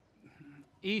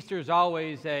Easter is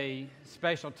always a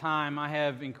special time. I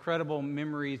have incredible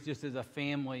memories just as a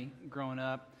family growing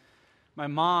up. My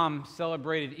mom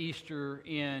celebrated Easter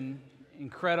in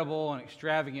incredible and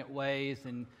extravagant ways,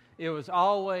 and it was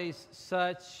always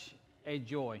such a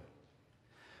joy.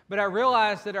 But I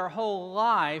realized that our whole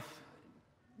life,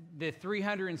 the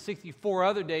 364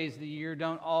 other days of the year,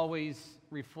 don't always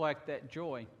reflect that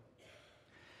joy.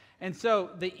 And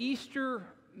so the Easter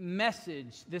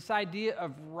message, this idea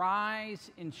of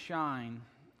rise and shine,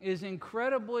 is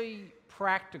incredibly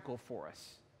practical for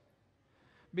us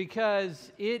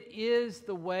because it is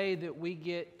the way that we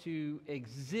get to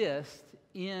exist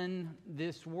in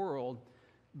this world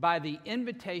by the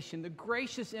invitation, the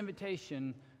gracious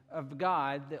invitation of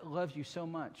God that loves you so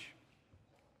much.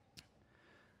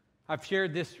 I've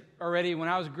shared this already. When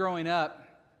I was growing up,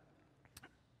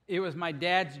 it was my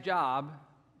dad's job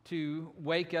to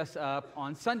wake us up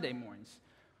on Sunday mornings.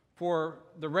 For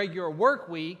the regular work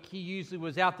week, he usually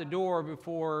was out the door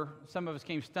before some of us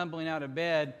came stumbling out of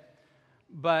bed.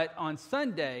 But on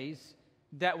Sundays,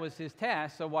 that was his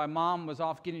task. So while Mom was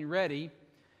off getting ready,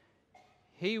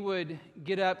 he would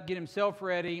get up, get himself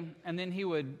ready, and then he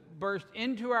would burst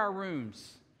into our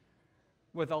rooms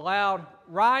with a loud,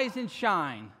 "Rise and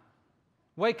shine.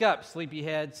 Wake up,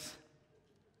 sleepyheads."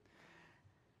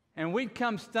 And we'd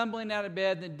come stumbling out of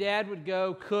bed, and then Dad would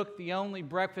go cook the only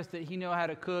breakfast that he knew how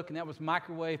to cook, and that was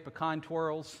microwave pecan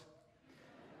twirls.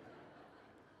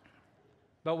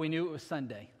 But we knew it was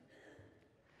Sunday.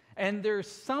 And there's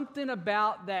something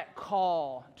about that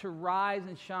call to rise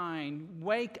and shine,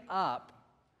 wake up,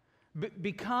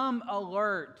 become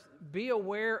alert, be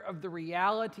aware of the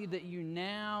reality that you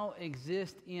now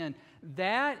exist in.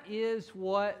 That is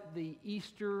what the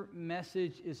Easter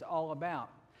message is all about.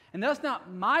 And that's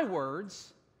not my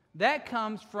words. That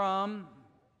comes from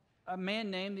a man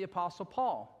named the Apostle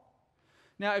Paul.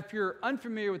 Now, if you're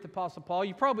unfamiliar with the Apostle Paul,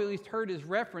 you probably at least heard his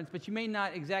reference, but you may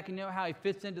not exactly know how he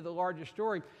fits into the larger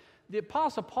story. The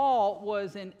Apostle Paul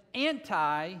was an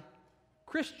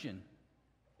anti-Christian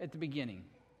at the beginning.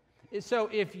 So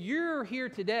if you're here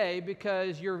today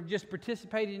because you're just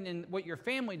participating in what your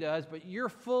family does, but you're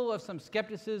full of some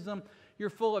skepticism, you're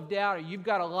full of doubt, or you've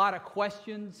got a lot of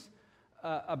questions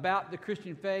about the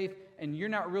Christian faith, and you're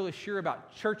not really sure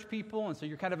about church people, and so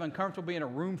you're kind of uncomfortable being in a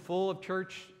room full of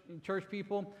church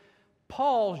people,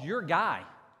 Paul's your guy.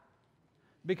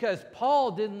 Because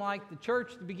Paul didn't like the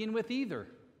church to begin with either,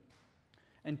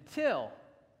 until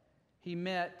he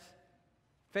met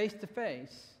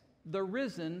face-to-face the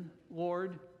risen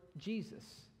Lord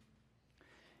Jesus.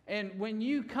 And when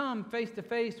you come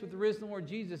face-to-face with the risen Lord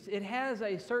Jesus, it has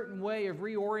a certain way of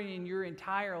reorienting your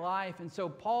entire life. And so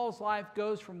Paul's life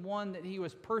goes from one that he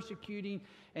was persecuting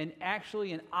and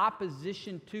actually in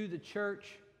opposition to the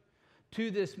church,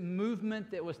 to this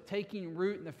movement that was taking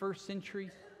root in the first century,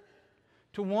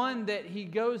 to one that he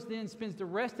goes then, spends the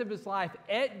rest of his life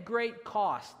at great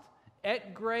cost,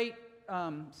 at great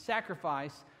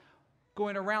sacrifice,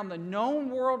 going around the known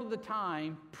world of the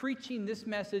time, preaching this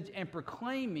message and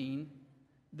proclaiming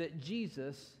that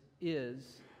Jesus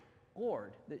is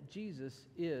Lord, that Jesus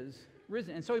is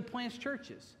risen. And so he plants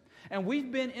churches. And we've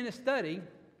been in a study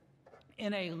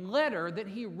in a letter that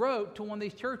he wrote to one of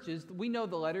these churches. We know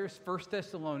the letter is 1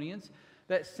 Thessalonians.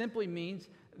 That simply means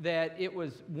that it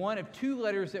was one of two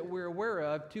letters that we're aware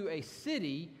of to a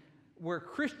city where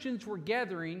Christians were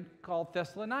gathering called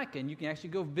Thessalonica. And you can actually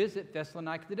go visit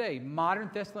Thessalonica today. Modern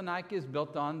Thessalonica is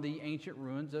built on the ancient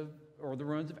ruins of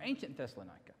ancient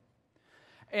Thessalonica.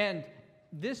 And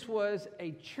this was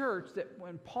a church that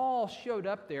when Paul showed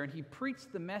up there and he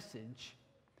preached the message,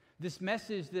 this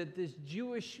message that this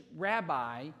Jewish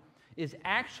rabbi is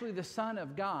actually the Son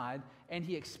of God, and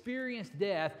he experienced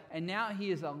death, and now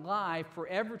he is alive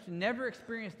forever to never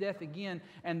experience death again,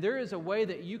 and there is a way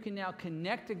that you can now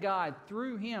connect to God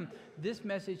through him. This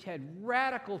message had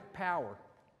radical power,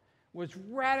 was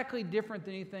radically different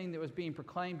than anything that was being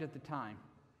proclaimed at the time.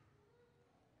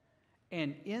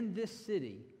 And in this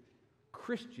city,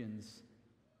 Christians,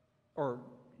 or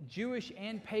Jewish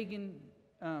and pagan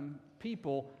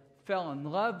people, fell in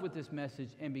love with this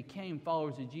message and became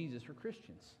followers of Jesus or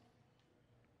Christians.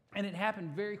 And it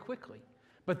happened very quickly.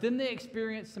 But then they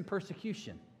experienced some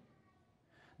persecution.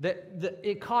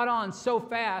 It caught on so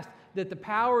fast that the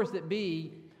powers that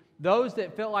be, those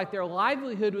that felt like their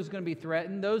livelihood was going to be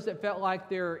threatened, those that felt like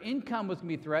their income was going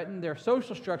to be threatened, their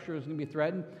social structure was going to be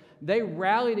threatened, they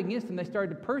rallied against them. They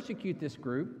started to persecute this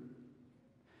group.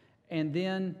 And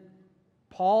then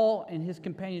Paul and his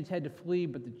companions had to flee,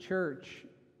 but the church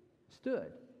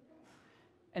stood.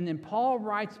 And then Paul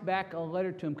writes back a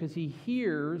letter to him because he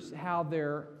hears how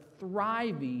they're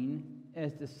thriving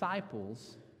as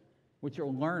disciples, which are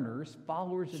learners,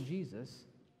 followers of Jesus,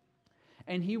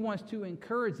 and he wants to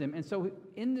encourage them. And so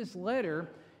in this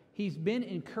letter, he's been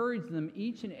encouraging them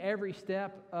each and every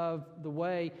step of the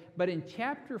way. But in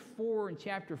chapter 4 and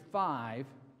chapter 5,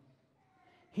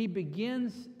 he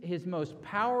begins his most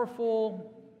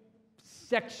powerful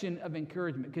section of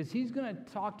encouragement, because he's going to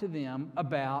talk to them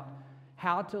about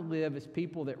how to live as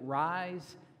people that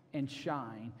rise and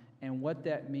shine and what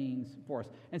that means for us.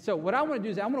 And so what I want to do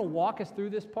is I'm going to walk us through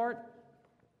this part,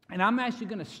 and I'm actually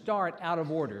going to start out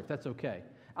of order, if that's okay.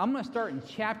 I'm going to start in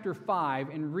chapter 5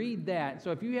 and read that.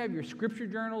 So if you have your scripture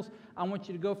journals, I want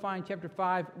you to go find chapter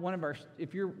 5.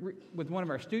 If you're with one of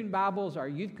our student Bibles, our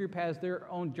youth group has their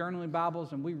own journaling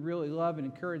Bibles, and we really love and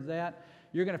encourage that.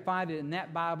 You're going to find it in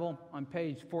that Bible on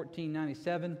page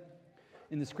 1497,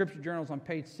 in the scripture journals on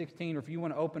page 16, or if you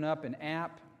want to open up an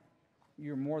app,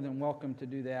 you're more than welcome to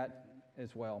do that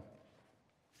as well.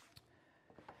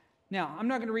 Now, I'm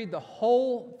not going to read the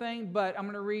whole thing, but I'm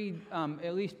going to read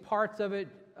at least parts of it,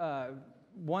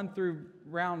 1 through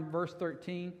around verse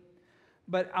 13.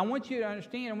 But I want you to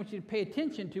understand, I want you to pay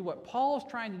attention to what Paul's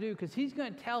trying to do, because he's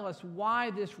going to tell us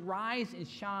why this rise and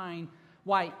shine,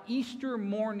 why Easter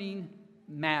morning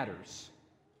matters.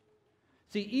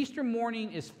 See, Easter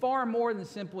morning is far more than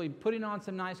simply putting on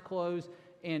some nice clothes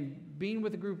and being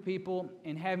with a group of people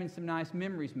and having some nice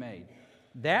memories made.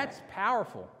 That's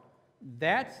powerful.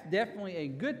 That's definitely a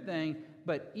good thing,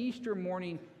 but Easter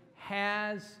morning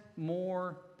has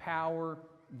more power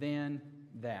than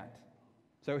that.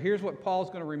 So here's what Paul's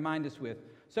going to remind us with.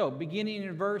 So beginning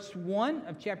in verse 1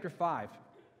 of chapter 5,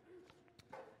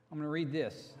 I'm going to read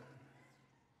this.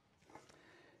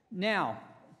 Now,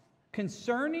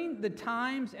 concerning the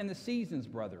times and the seasons,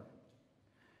 brother,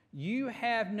 you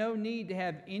have no need to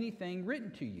have anything written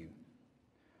to you.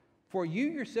 For you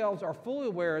yourselves are fully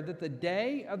aware that the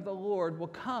day of the Lord will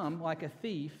come like a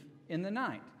thief in the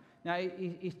night. Now,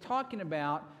 he's talking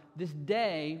about this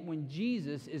day when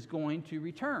Jesus is going to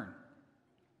return.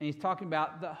 And he's talking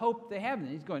about the hope they have. And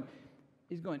he's going,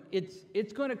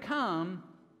 it's going to come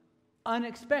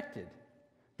unexpected.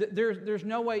 There's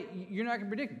no way, you're not going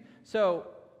to predict it. So,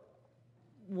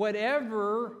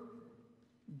 whatever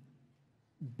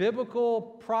biblical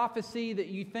prophecy that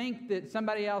you think that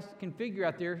somebody else can figure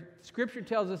out there, Scripture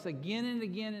tells us again and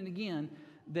again and again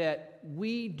that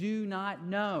we do not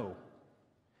know.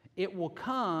 It will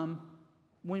come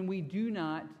when we do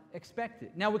not expect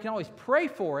it. Now, we can always pray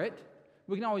for it.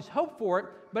 We can always hope for it,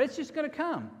 but it's just going to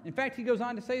come. In fact, he goes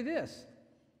on to say this.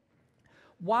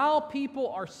 While people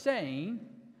are saying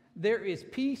there is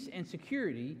peace and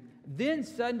security, then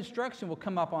sudden destruction will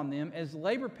come up on them as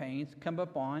labor pains come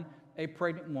upon a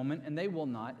pregnant woman, and they will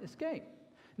not escape.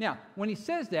 Now, when he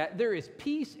says that, there is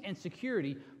peace and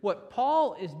security, what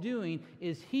Paul is doing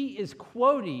is he is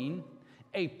quoting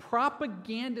a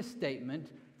propaganda statement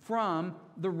from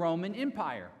the Roman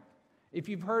Empire. If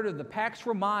you've heard of the Pax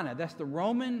Romana, that's the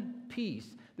Roman peace.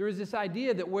 There is this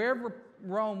idea that wherever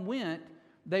Rome went,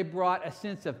 they brought a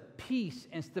sense of peace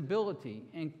and stability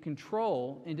and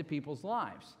control into people's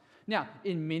lives. Now,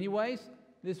 in many ways,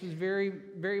 this was very,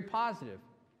 very positive.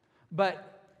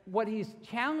 But what he's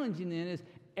challenging then is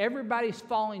everybody's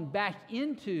falling back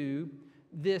into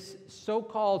this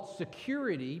so-called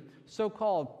security,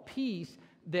 so-called peace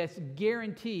that's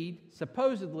guaranteed,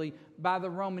 supposedly, by the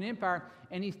Roman Empire.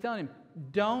 And he's telling him,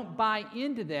 don't buy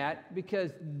into that,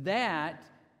 because that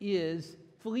is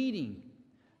fleeting.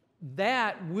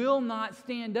 That will not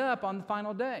stand up on the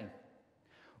final day.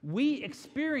 We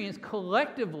experience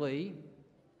collectively,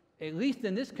 at least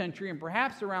in this country and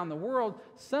perhaps around the world,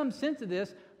 some sense of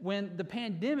this when the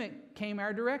pandemic came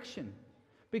our direction.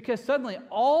 Because suddenly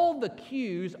all the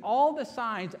cues, all the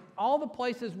signs, all the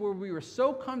places where we were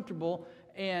so comfortable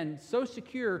and so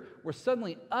secure were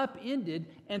suddenly upended.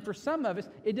 And for some of us,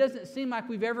 it doesn't seem like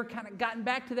we've ever kind of gotten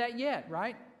back to that yet,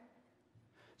 right?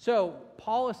 So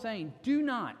Paul is saying, do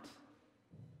not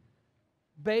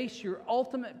base your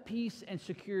ultimate peace and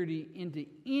security into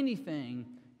anything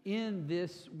in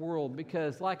this world,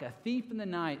 because like a thief in the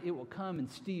night, it will come and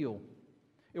steal.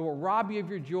 It will rob you of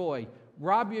your joy,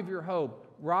 rob you of your hope,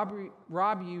 rob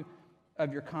you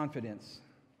of your confidence.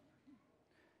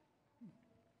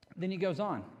 Then he goes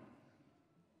on.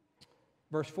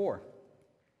 Verse 4.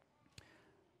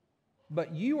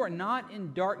 But you are not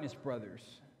in darkness,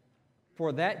 brothers,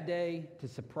 for that day to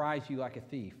surprise you like a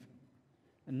thief.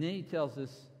 And then he tells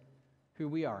us who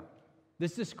we are.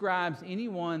 This describes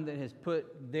anyone that has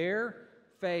put their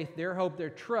faith, their hope, their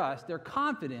trust, their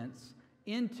confidence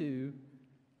into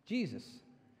Jesus.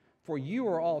 For you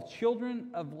are all children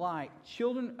of light,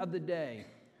 children of the day.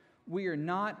 We are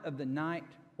not of the night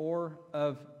or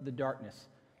of the darkness.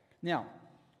 Now,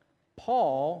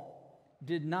 Paul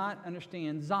did not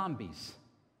understand zombies,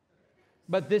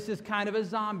 but this is kind of a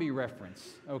zombie reference,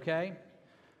 okay?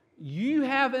 You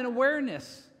have an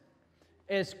awareness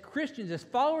as Christians, as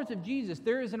followers of Jesus,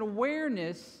 there is an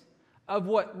awareness of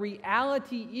what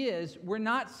reality is. We're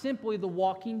not simply the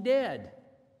walking dead.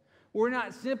 We're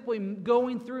not simply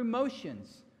going through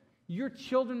motions. You're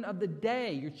children of the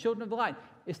day. You're children of the light.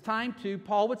 It's time to,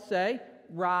 Paul would say,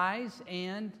 rise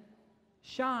and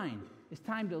shine. It's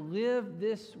time to live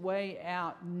this way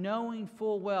out, knowing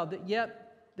full well that,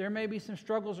 yep, there may be some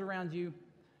struggles around you,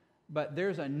 but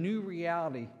there's a new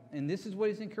reality. And this is what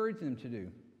he's encouraging them to do.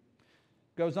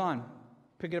 Goes on,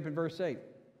 pick it up in verse 8.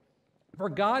 For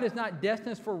God is not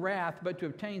destined for wrath, but to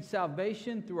obtain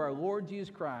salvation through our Lord Jesus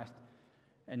Christ.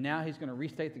 And now he's going to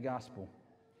restate the gospel.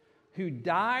 Who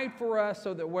died for us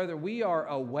so that whether we are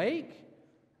awake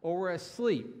or we're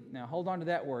asleep. Now hold on to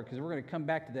that word because we're going to come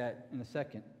back to that in a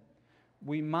second.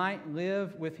 We might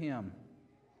live with him.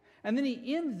 And then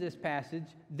he ends this passage,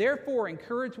 therefore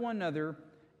encourage one another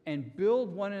and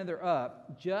build one another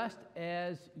up just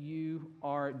as you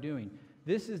are doing.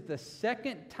 This is the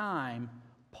second time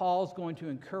Paul's going to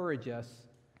encourage us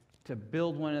to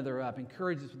build one another up,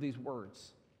 encourage us with these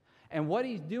words. And what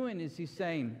he's doing is he's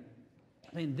saying,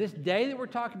 this day that we're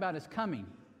talking about is coming.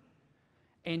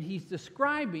 And he's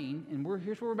describing, and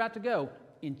here's where we're about to go.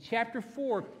 In chapter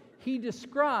 4, he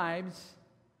describes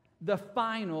the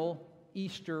final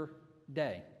Easter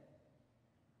day.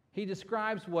 He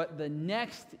describes what the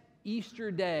next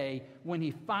Easter day, when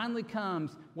he finally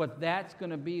comes, what that's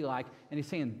going to be like. And he's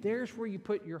saying, there's where you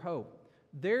put your hope.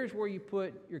 There's where you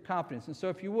put your confidence. And so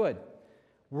if you would,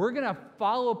 we're going to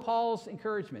follow Paul's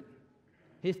encouragement,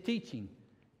 his teaching.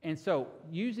 And so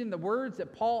using the words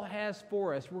that Paul has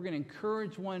for us, we're going to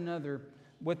encourage one another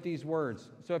with these words.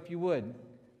 So if you would,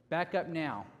 back up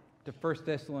now to 1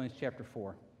 Thessalonians chapter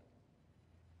 4.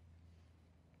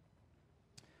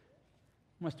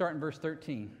 I'm going to start in verse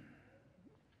 13.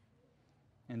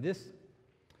 And this,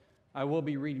 I will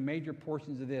be reading major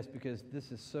portions of this because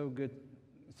this is so good,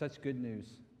 such good news.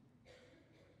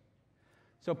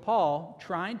 So Paul,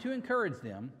 trying to encourage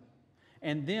them,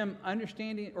 and them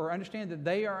understand that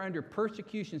they are under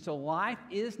persecution. So life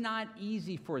is not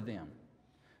easy for them.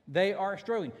 They are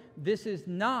struggling. This is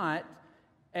not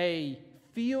a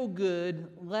feel-good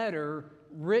letter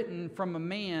written from a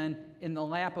man in the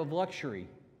lap of luxury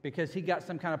because he got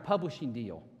some kind of publishing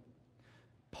deal.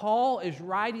 Paul is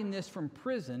writing this from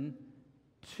prison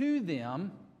to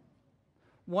them,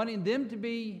 wanting them to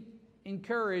be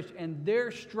encouraged, and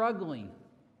they're struggling.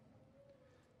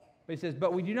 But he says,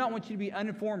 but we do not want you to be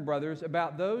uninformed, brothers,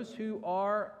 about those who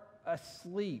are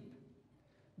asleep,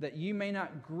 that you may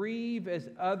not grieve as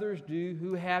others do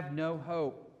who have no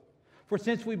hope. For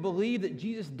since we believe that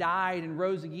Jesus died and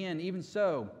rose again, even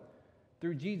so,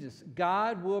 through Jesus,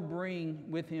 God will bring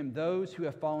with him those who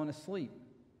have fallen asleep.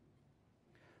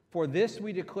 For this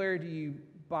we declare to you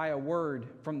by a word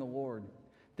from the Lord,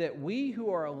 that we who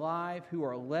are alive, who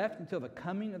are left until the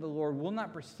coming of the Lord, will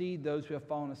not precede those who have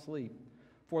fallen asleep.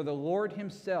 For the Lord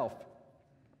himself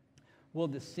will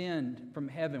descend from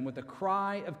heaven with a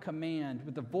cry of command,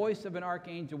 with the voice of an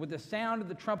archangel, with the sound of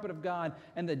the trumpet of God,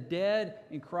 and the dead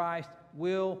in Christ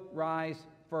will rise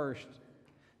first.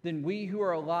 Then we who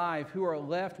are alive, who are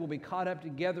left, will be caught up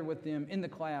together with them in the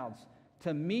clouds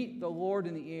to meet the Lord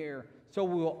in the air. So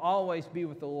we will always be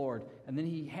with the Lord. And then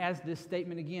he has this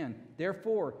statement again.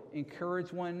 Therefore,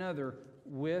 encourage one another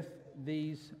with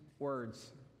these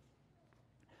words.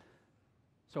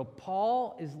 So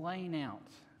Paul is laying out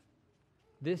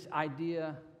this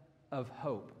idea of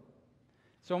hope.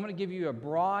 So I'm going to give you a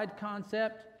broad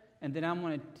concept, and then I'm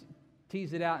going to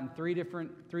tease it out in three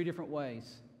different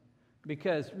ways.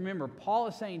 Because remember, Paul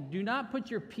is saying, do not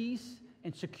put your peace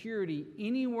and security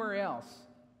anywhere else.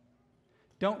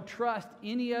 Don't trust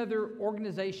any other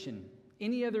organization,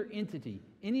 any other entity,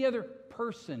 any other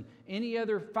person, any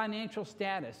other financial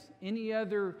status, any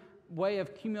other way of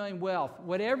accumulating wealth.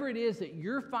 Whatever it is that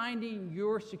you're finding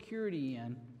your security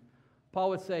in,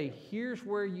 Paul would say, here's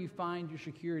where you find your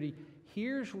security.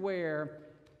 Here's where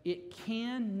it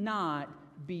cannot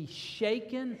be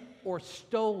shaken or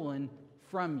stolen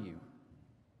from you.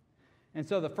 And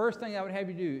so the first thing I would have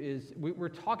you do is, we're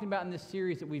talking about in this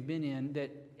series that we've been in, that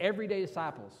everyday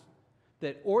disciples,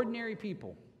 that ordinary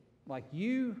people like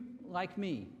you, like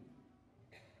me,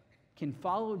 can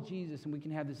follow Jesus and we can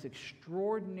have this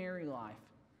extraordinary life.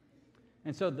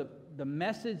 And so the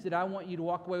message that I want you to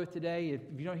walk away with today, if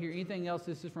you don't hear anything else,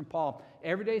 this is from Paul.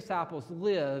 Everyday disciples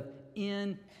live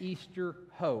in Easter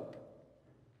hope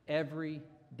every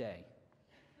day.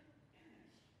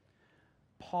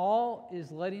 Paul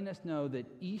is letting us know that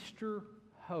Easter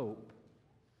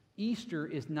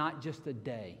is not just a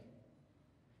day.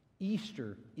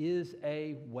 Easter is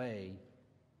a way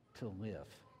to live.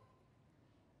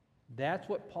 That's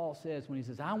what Paul says when he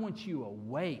says, I want you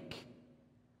awake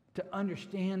to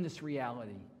understand this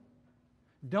reality.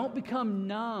 Don't become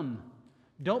numb.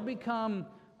 Don't become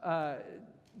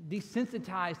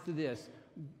desensitized to this.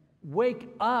 Wake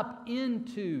up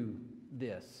into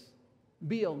this.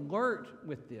 Be alert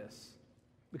with this.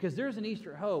 Because there's an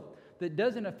Easter hope that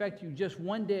doesn't affect you just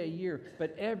one day a year,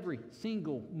 but every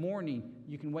single morning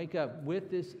you can wake up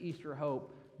with this Easter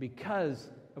hope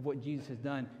because of what Jesus has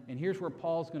done. And here's where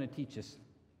Paul's going to teach us.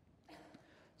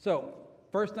 So,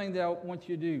 first thing that I want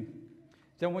you to do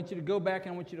is I want you to go back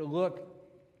and I want you to look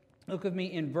with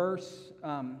me in verse,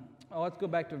 let's go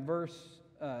back to verse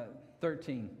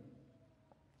 13.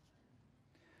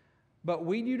 But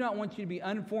we do not want you to be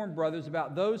uninformed, brothers,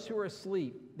 about those who are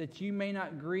asleep, that you may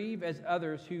not grieve as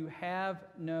others who have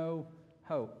no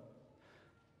hope.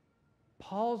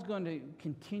 Paul's going to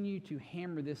continue to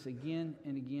hammer this again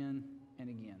and again and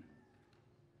again.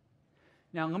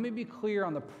 Now, let me be clear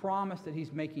on the promise that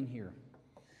he's making here.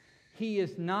 He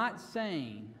is not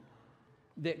saying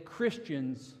that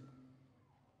Christians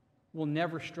will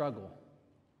never struggle.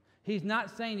 He's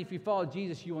not saying if you follow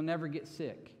Jesus, you will never get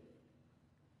sick.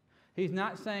 He's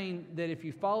not saying that if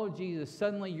you follow Jesus,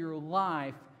 suddenly your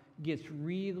life gets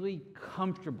really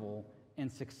comfortable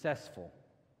and successful.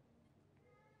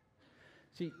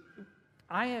 See,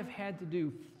 I have had to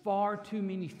do far too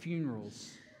many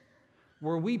funerals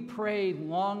where we prayed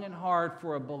long and hard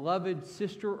for a beloved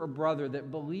sister or brother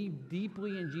that believed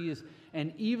deeply in Jesus,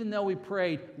 and even though we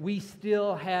prayed, we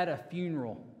still had a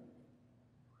funeral.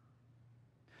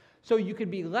 So you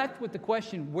could be left with the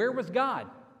question, where was God?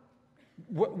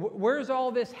 Where's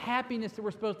all this happiness that we're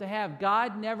supposed to have?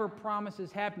 God never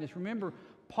promises happiness. Remember,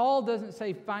 Paul doesn't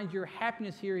say find your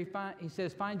happiness here. He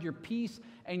says find your peace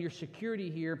and your security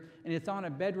here, and it's on a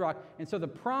bedrock. And so the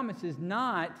promise is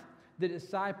not the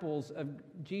disciples of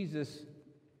Jesus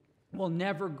will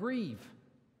never grieve,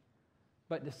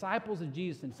 but disciples of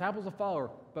Jesus and disciples of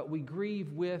follower, but we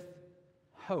grieve with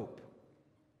hope.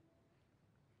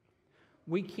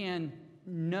 We can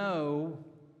know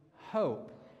hope.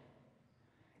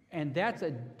 And that's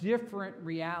a different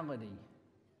reality.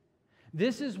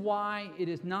 This is why it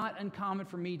is not uncommon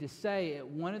for me to say at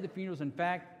one of the funerals, in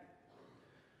fact,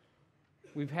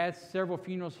 we've had several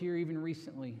funerals here even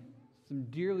recently, some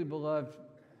dearly beloved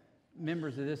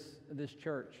members of this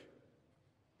church.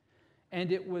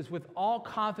 And it was with all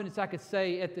confidence I could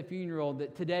say at the funeral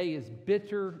that today is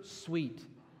bittersweet.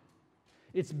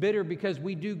 It's bitter because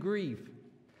we do grieve.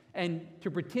 And to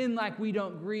pretend like we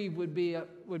don't grieve would be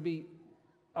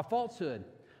a falsehood.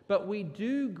 But we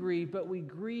do grieve, but we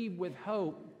grieve with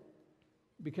hope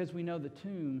because we know the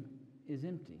tomb is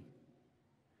empty.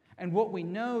 And what we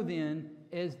know then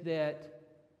is that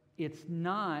it's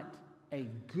not a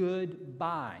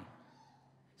goodbye.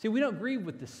 See, we don't grieve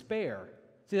with despair.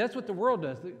 See, that's what the world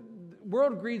does. The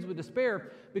world grieves with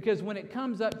despair because when it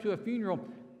comes up to a funeral,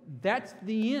 that's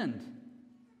the end.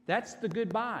 That's the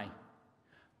goodbye.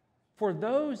 For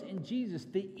those in Jesus,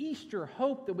 the Easter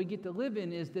hope that we get to live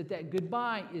in is that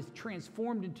goodbye is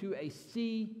transformed into a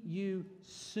see you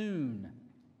soon.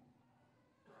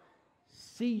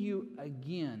 See you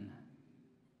again.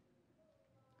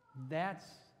 That's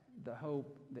the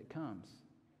hope that comes.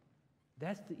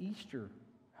 That's the Easter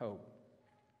hope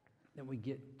that we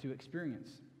get to experience.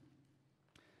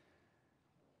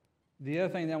 The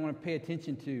other thing that I want to pay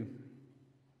attention to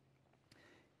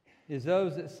is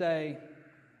those that say,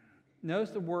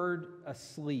 notice the word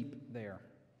asleep there.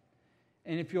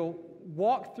 And if you'll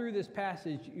walk through this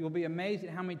passage, you'll be amazed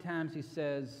at how many times he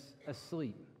says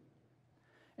asleep.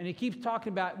 And he keeps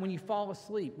talking about when you fall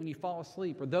asleep,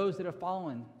 or those that have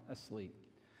fallen asleep.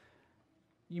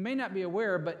 You may not be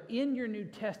aware, but in your New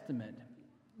Testament,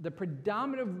 the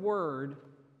predominant word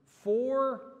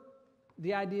for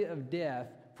the idea of death,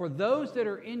 for those that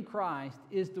are in Christ,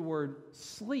 is the word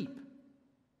sleep.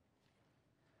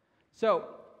 So,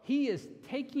 he is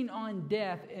taking on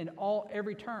death in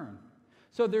every turn.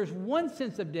 So there's one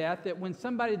sense of death that when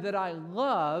somebody that I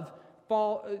love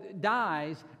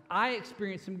dies, I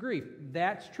experience some grief.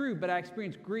 That's true, but I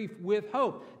experience grief with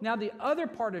hope. Now the other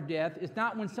part of death is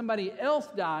not when somebody else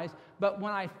dies, but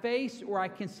when I face or I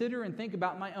consider and think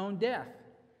about my own death.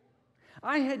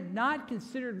 I had not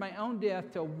considered my own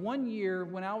death till 1 year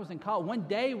when I was in college, one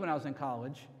day when I was in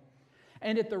college.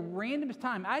 And at the randomest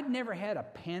time, I'd never had a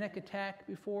panic attack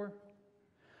before,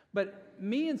 but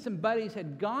me and some buddies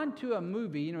had gone to a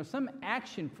movie, some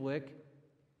action flick,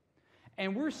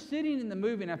 And we're sitting in the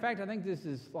movie, and in fact, I think this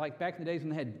is like back in the days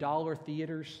when they had dollar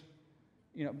theaters.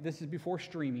 This is before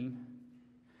streaming.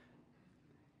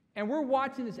 And we're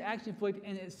watching this action flick,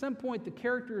 and at some point, the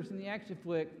characters in the action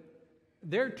flick,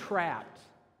 they're trapped.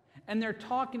 And they're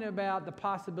talking about the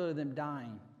possibility of them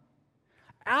dying.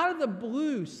 Out of the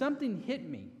blue, something hit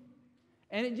me.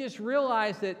 And it just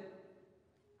realized that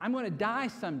I'm going to die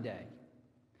someday.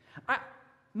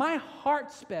 My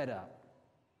heart sped up.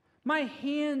 My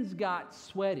hands got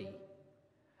sweaty.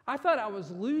 I thought I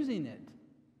was losing it.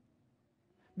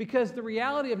 Because the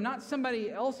reality of not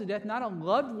somebody else's death, not a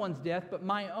loved one's death, but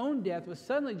my own death was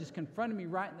suddenly just confronting me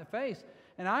right in the face.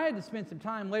 And I had to spend some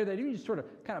time later that evening just sort of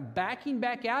kind of backing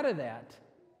back out of that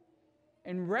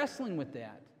and wrestling with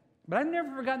that. But I've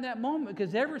never forgotten that moment,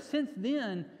 because ever since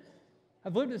then,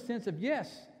 I've lived a sense of,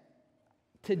 yes,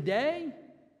 today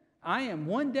I am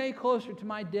one day closer to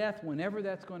my death, whenever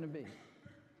that's going to be.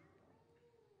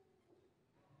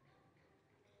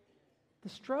 The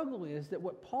struggle is that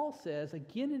what Paul says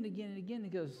again and again and again, he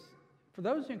goes, for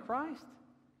those in Christ,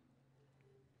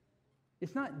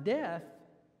 it's not death,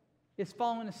 it's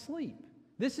falling asleep.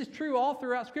 This is true all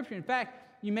throughout Scripture. In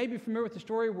fact, you may be familiar with the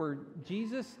story where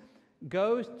Jesus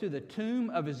goes to the tomb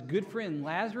of his good friend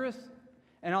Lazarus,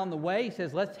 and on the way he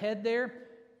says, let's head there,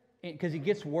 because he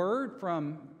gets word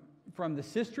from the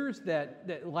sisters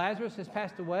that Lazarus has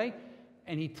passed away.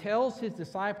 And he tells his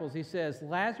disciples, he says,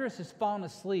 Lazarus has fallen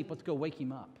asleep. Let's go wake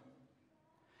him up.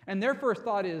 And their first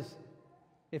thought is,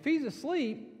 if he's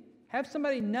asleep, have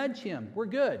somebody nudge him. We're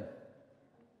good.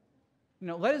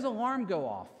 Let his alarm go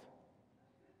off.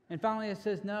 And finally it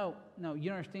says, no, you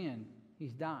don't understand.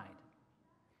 He's died.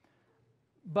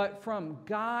 But from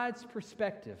God's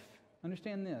perspective,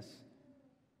 understand this.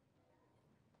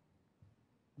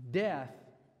 Death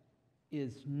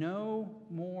is no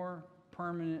more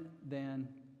permanent than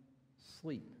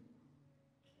sleep.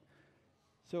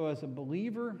 So as a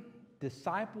believer,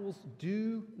 disciples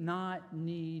do not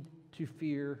need to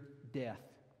fear death.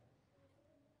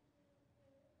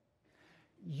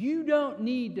 You don't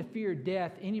need to fear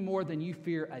death any more than you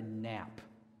fear a nap.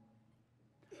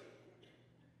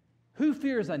 Who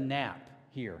fears a nap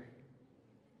here?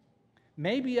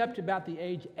 Maybe up to about the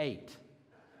age 8.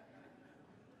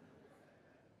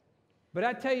 But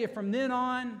I tell you, from then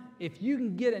on, if you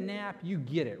can get a nap, you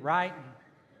get it, right?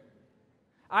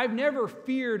 I've never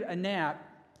feared a nap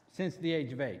since the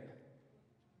age of 8.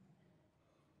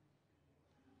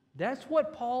 That's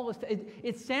what Paul is...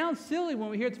 It sounds silly when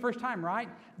we hear it the first time, right?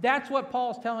 That's what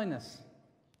Paul's telling us.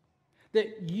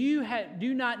 That you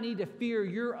do not need to fear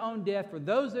your own death for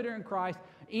those that are in Christ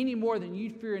any more than you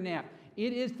fear a nap.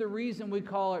 It is the reason we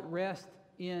call it rest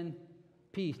in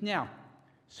peace. Now,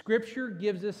 Scripture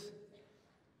gives us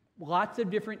lots of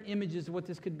different images of what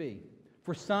this could be.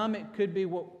 For some, it could be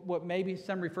what maybe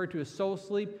some refer to as soul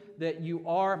sleep, that you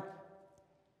are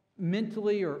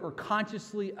mentally or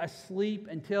consciously asleep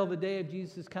until the day of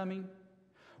Jesus' coming.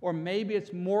 Or maybe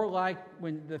it's more like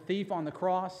when the thief on the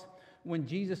cross, when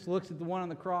Jesus looks at the one on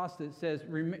the cross that says,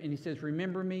 and he says,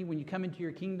 remember me when you come into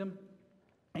your kingdom.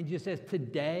 And he just says,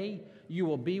 today you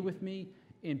will be with me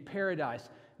in paradise.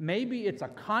 Maybe it's a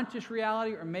conscious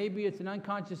reality, or maybe it's an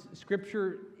unconscious.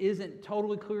 Scripture isn't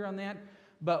totally clear on that.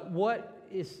 But what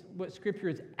Scripture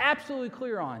is absolutely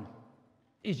clear on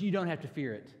is you don't have to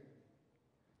fear it.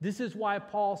 This is why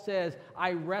Paul says,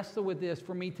 I wrestle with this.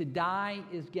 For me to die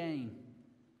is gain.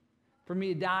 For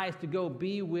me to die is to go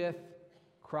be with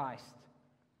Christ.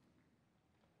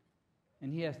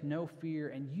 And he has no fear,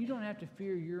 and you don't have to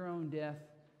fear your own death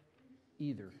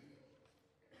either.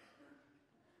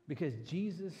 Because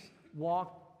Jesus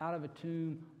walked out of a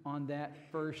tomb on that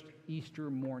first Easter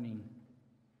morning,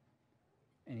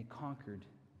 and he conquered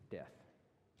death.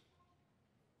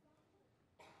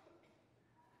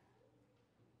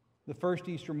 The first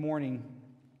Easter morning,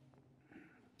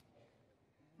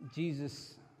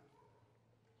 Jesus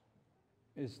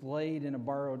is laid in a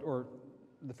borrowed, or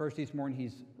the first Easter morning,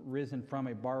 he's risen from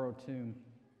a borrowed tomb.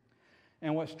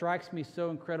 And what strikes me so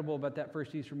incredible about that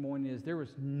first Easter morning is there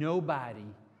was nobody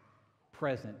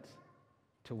present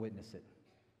to witness it.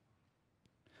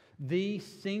 The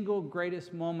single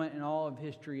greatest moment in all of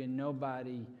history, and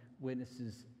nobody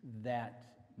witnesses that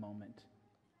moment.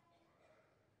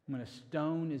 When a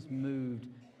stone is moved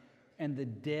and the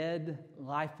dead,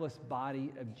 lifeless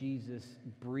body of Jesus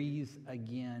breathes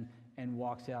again and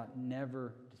walks out,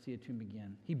 never to see a tomb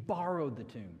again. He borrowed the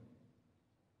tomb.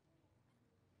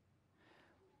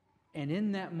 And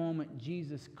in that moment,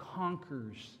 Jesus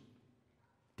conquers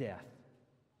death.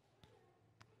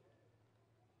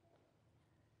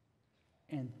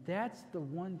 And that's the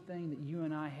one thing that you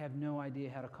and I have no idea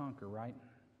how to conquer, right?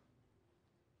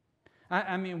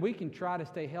 I mean, we can try to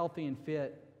stay healthy and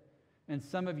fit, and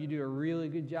some of you do a really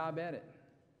good job at it.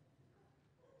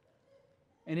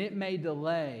 And it may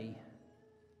delay,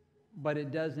 but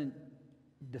it doesn't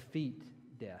defeat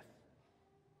death.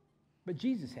 But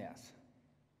Jesus has.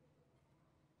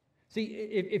 See,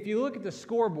 if you look at the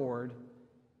scoreboard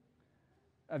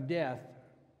of death,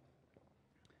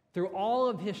 through all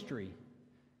of history,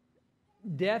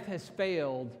 death has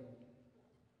failed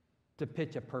to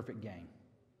pitch a perfect game.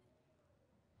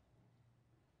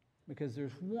 Because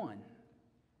there's one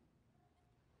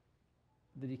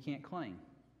that he can't claim.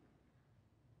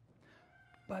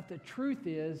 But the truth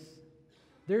is,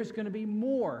 there's going to be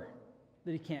more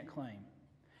that he can't claim.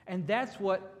 And that's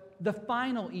what the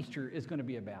final Easter is going to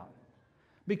be about.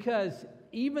 Because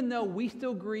even though we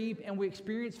still grieve and we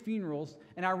experience funerals,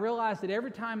 and I realize that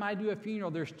every time I do a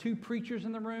funeral, there's two preachers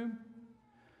in the room.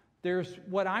 There's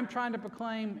what I'm trying to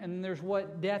proclaim, and there's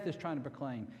what death is trying to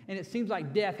proclaim. And it seems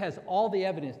like death has all the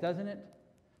evidence, doesn't it?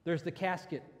 There's the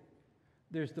casket.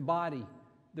 There's the body.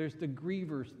 There's the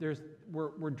grievers.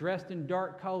 We're dressed in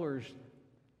dark colors.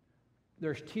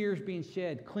 There's tears being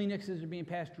shed. Kleenexes are being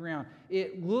passed around.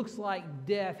 It looks like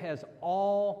death has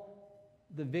all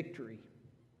the victory.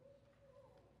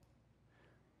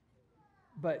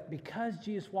 But because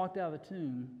Jesus walked out of the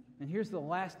tomb, and here's the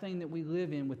last thing that we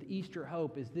live in with Easter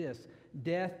hope is this: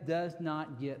 death does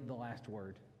not get the last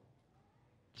word.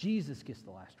 Jesus gets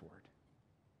the last word.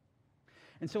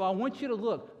 And so I want you to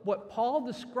look. What Paul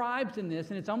describes in this,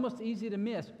 and it's almost easy to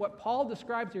miss, what Paul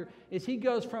describes here is he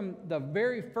goes from the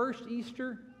very first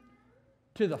Easter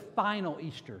to the final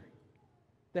Easter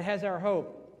that has our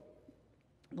hope.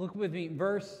 Look with me,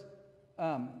 we'll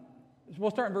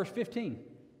start in verse 15.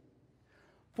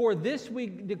 For this we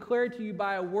declare to you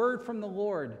by a word from the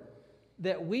Lord,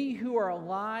 that we who are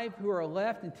alive, who are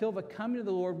left until the coming of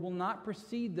the Lord, will not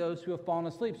precede those who have fallen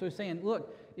asleep. So he's saying,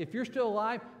 look, if you're still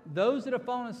alive, those that have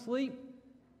fallen asleep,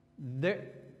 those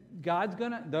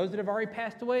that have already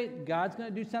passed away, God's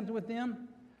going to do something with them.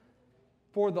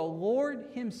 For the Lord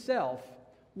himself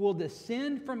will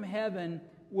descend from heaven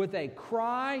with a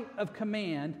cry of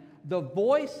command, the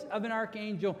voice of an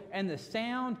archangel, and the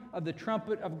sound of the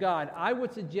trumpet of God. I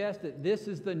would suggest that this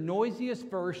is the noisiest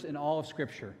verse in all of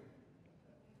Scripture.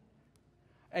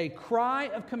 A cry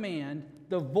of command,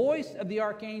 the voice of the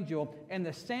archangel, and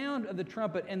the sound of the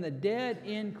trumpet, and the dead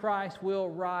in Christ will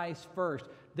rise first.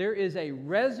 There is a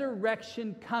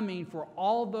resurrection coming for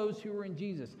all those who are in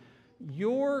Jesus.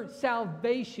 Your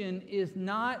salvation is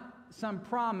not some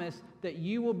promise that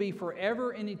you will be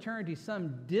forever in eternity,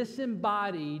 some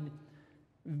disembodied,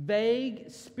 vague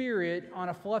spirit on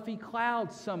a fluffy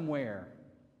cloud somewhere.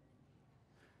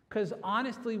 Because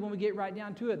honestly, when we get right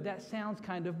down to it, that sounds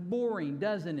kind of boring,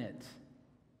 doesn't it?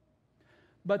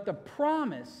 But the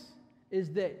promise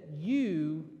is that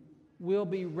you will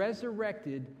be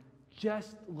resurrected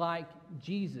just like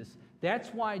Jesus. That's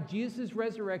why Jesus'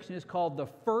 resurrection is called the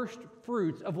first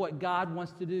fruits of what God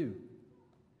wants to do.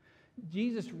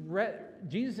 Jesus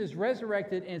is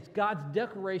resurrected, and it's God's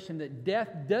declaration that death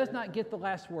does not get the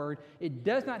last word. It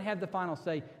does not have the final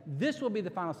say. This will be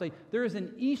the final say. There is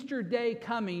an Easter day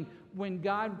coming when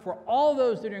God, for all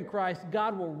those that are in Christ,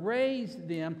 God will raise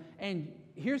them. And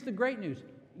here's the great news.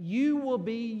 You will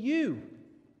be you.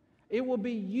 It will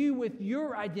be you with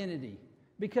your identity,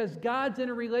 because God's in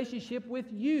a relationship with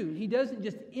you. He doesn't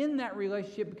just end that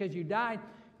relationship because you died.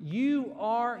 You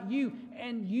are you,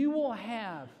 and you will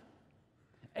have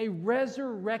a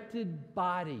resurrected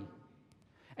body.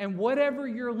 And whatever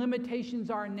your limitations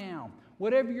are now,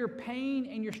 whatever your pain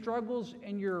and your struggles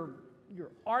and your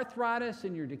arthritis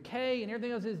and your decay and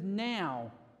everything else is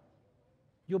now,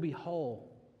 you'll be whole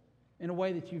in a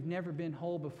way that you've never been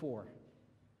whole before.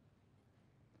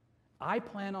 I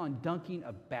plan on dunking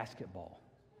a basketball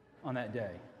on that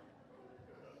day.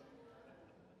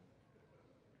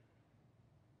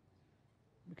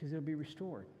 Because it'll be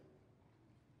restored.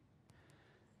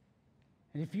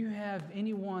 And if you have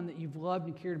anyone that you've loved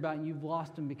and cared about and you've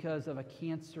lost them because of a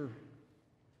cancer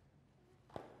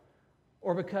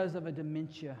or because of a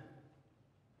dementia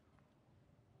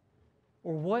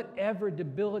or whatever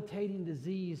debilitating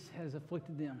disease has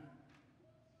afflicted them,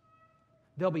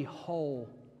 they'll be whole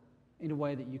in a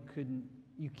way that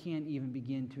you can't even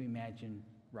begin to imagine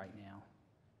right now.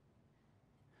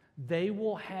 They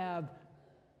will have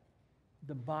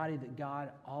the body that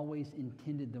God always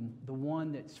intended them, the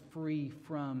one that's free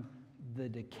from the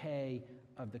decay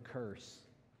of the curse.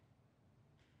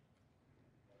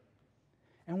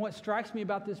 And what strikes me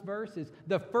about this verse is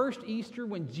the first Easter,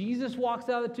 when Jesus walks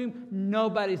out of the tomb,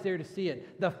 nobody's there to see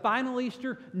it. The final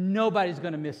Easter, nobody's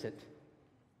going to miss it.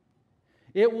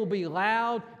 It will be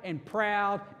loud and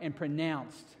proud and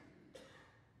pronounced.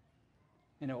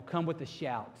 And it will come with a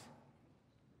shout.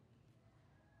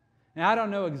 Now, I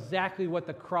don't know exactly what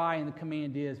the cry and the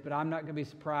command is, but I'm not going to be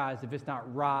surprised if it's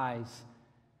not rise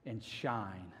and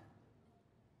shine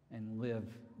and live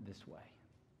this way.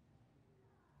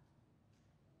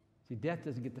 See, death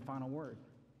doesn't get the final word.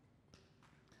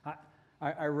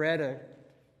 I read a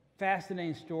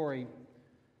fascinating story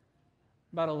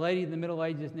about a lady in the Middle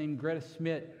Ages named Greta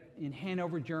Schmidt in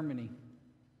Hanover, Germany.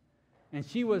 And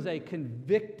she was a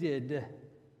convicted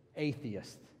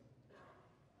atheist.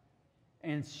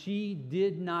 And she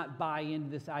did not buy into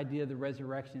this idea of the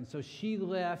resurrection. So she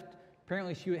left.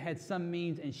 Apparently she had some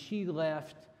means, and she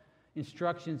left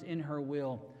instructions in her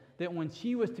will that when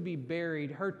she was to be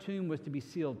buried, her tomb was to be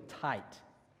sealed tight.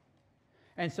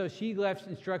 And so she left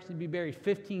instructions to be buried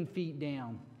 15 feet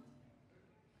down,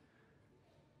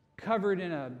 covered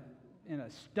in a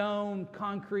stone,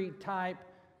 concrete type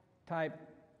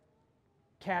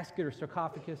casket or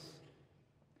sarcophagus.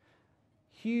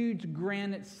 Huge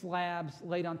granite slabs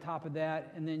laid on top of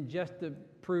that, and then just to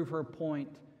prove her point,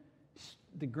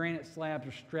 the granite slabs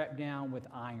are strapped down with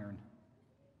iron.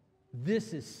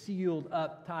 This is sealed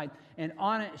up tight, and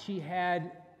on it she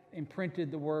had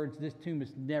imprinted the words, "This tomb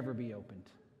must never be opened."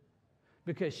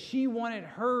 Because she wanted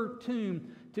her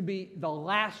tomb to be the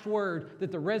last word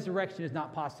that the resurrection is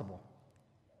not possible.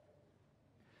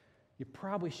 You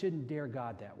probably shouldn't dare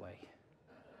God that way.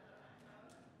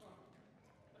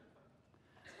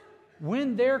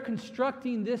 When they're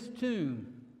constructing this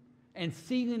tomb and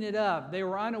sealing it up, they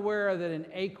were unaware that an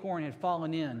acorn had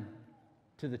fallen in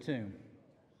to the tomb.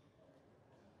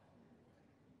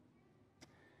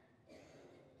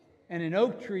 And an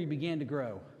oak tree began to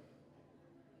grow.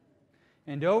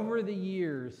 And over the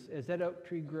years, as that oak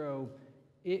tree grew,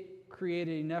 it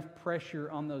created enough pressure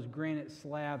on those granite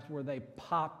slabs where they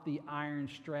popped the iron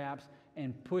straps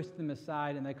and pushed them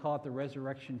aside, and they call it the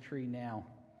resurrection tree now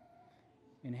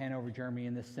in Hanover, Germany,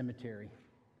 in this cemetery.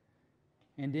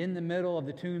 And in the middle of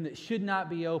the tomb that should not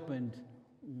be opened,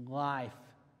 life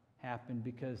happened,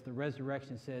 because the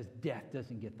resurrection says death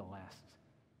doesn't get the last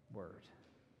word.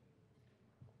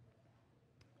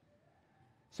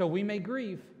 So we may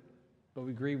grieve, but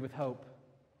we grieve with hope.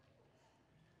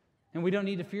 And we don't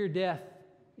need to fear death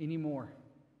anymore,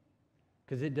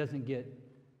 because it doesn't get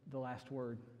the last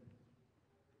word.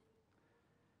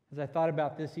 As I thought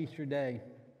about this Easter day,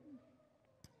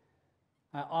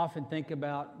 I often think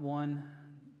about one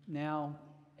now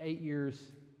 8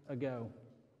 years ago,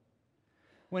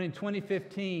 when in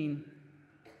 2015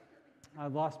 I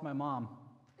lost my mom.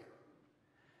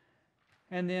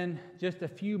 And then just a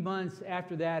few months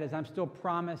after that, as I'm still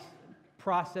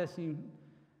processing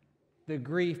the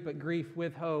grief, but grief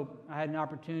with hope, I had an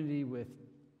opportunity with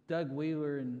Doug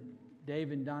Wheeler and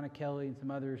Dave and Donna Kelly and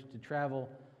some others to travel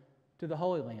to the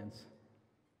Holy Lands.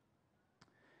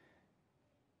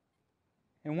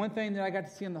 And one thing that I got to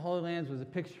see in the Holy Lands was a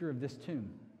picture of this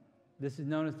tomb. This is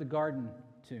known as the Garden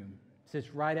Tomb. It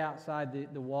sits right outside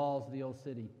the walls of the old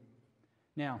city.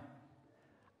 Now,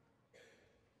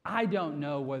 I don't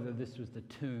know whether this was the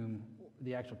tomb,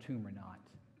 the actual tomb or not.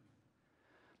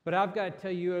 But I've got to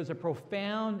tell you, it was a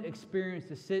profound experience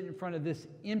to sit in front of this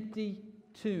empty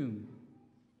tomb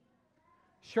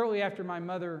shortly after my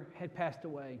mother had passed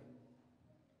away.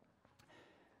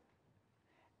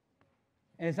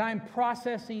 As I'm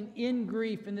processing in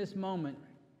grief in this moment,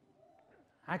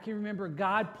 I can remember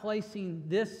God placing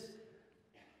this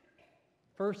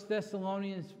 1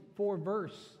 Thessalonians 4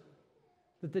 verse,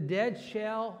 that the dead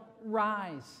shall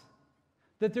rise,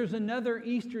 that there's another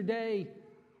Easter day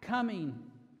coming,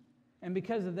 and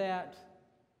because of that,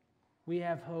 we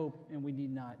have hope and we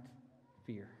need not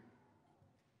fear.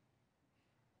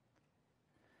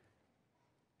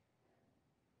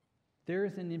 There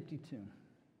is an empty tomb.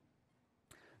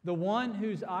 The one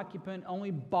whose occupant only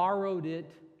borrowed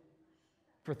it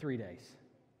for 3 days.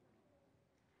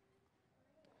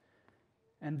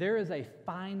 And there is a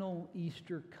final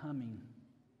Easter coming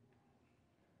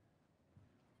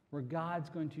where God's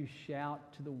going to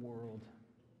shout to the world,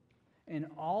 and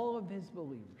all of his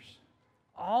believers,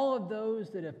 all of those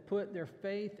that have put their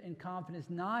faith and confidence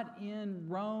not in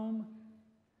Rome,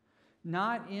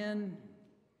 not in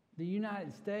the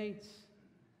United States,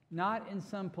 not in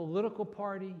some political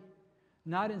party,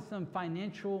 not in some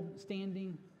financial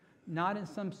standing, not in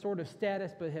some sort of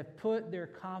status, but have put their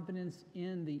confidence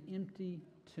in the empty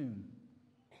tomb.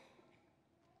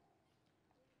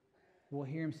 We'll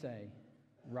hear him say,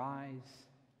 "Rise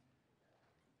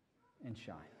and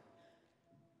shine."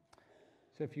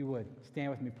 So if you would,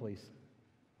 stand with me, please.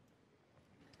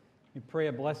 We pray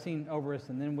a blessing over us,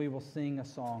 and then we will sing a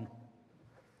song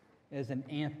as an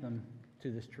anthem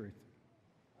to this truth.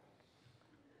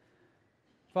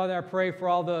 Father, I pray for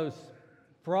all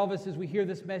of us as we hear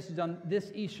this message on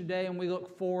this Easter day, and we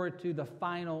look forward to the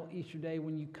final Easter day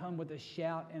when you come with a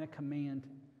shout and a command.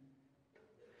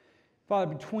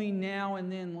 Father, between now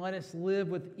and then, let us live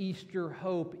with Easter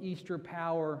hope, Easter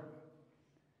power.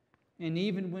 And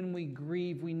even when we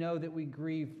grieve, we know that we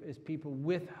grieve as people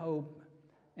with hope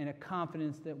and a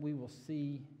confidence that we will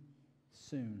see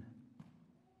soon.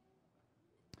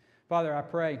 Father, I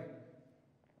pray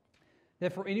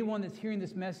that for anyone that's hearing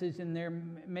this message and they're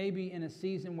maybe in a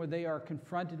season where they are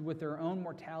confronted with their own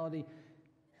mortality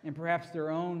and perhaps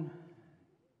their own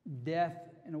death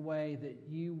in a way, that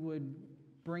you would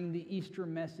bring the Easter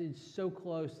message so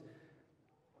close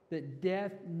that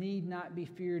death need not be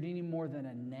feared any more than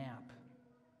a nap.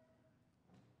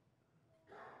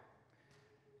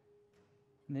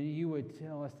 And then you would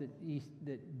tell us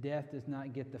that death does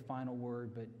not get the final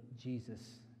word, but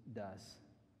Jesus does.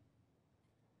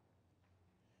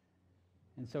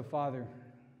 And so, Father,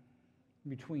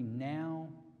 between now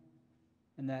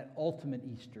and that ultimate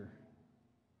Easter,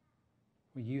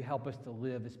 will you help us to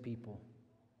live as people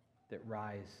that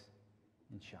rise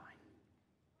and shine?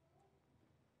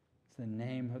 It's the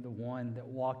name of the one that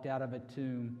walked out of a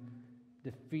tomb,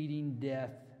 defeating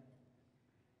death,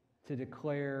 to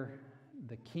declare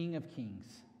the King of Kings,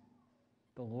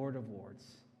 the Lord of Lords,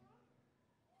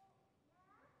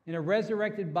 in a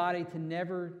resurrected body to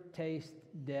never taste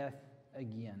death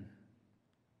again.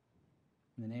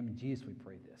 In the name of Jesus we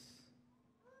pray this.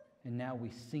 And now we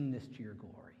sing this to your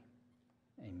glory.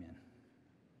 Amen.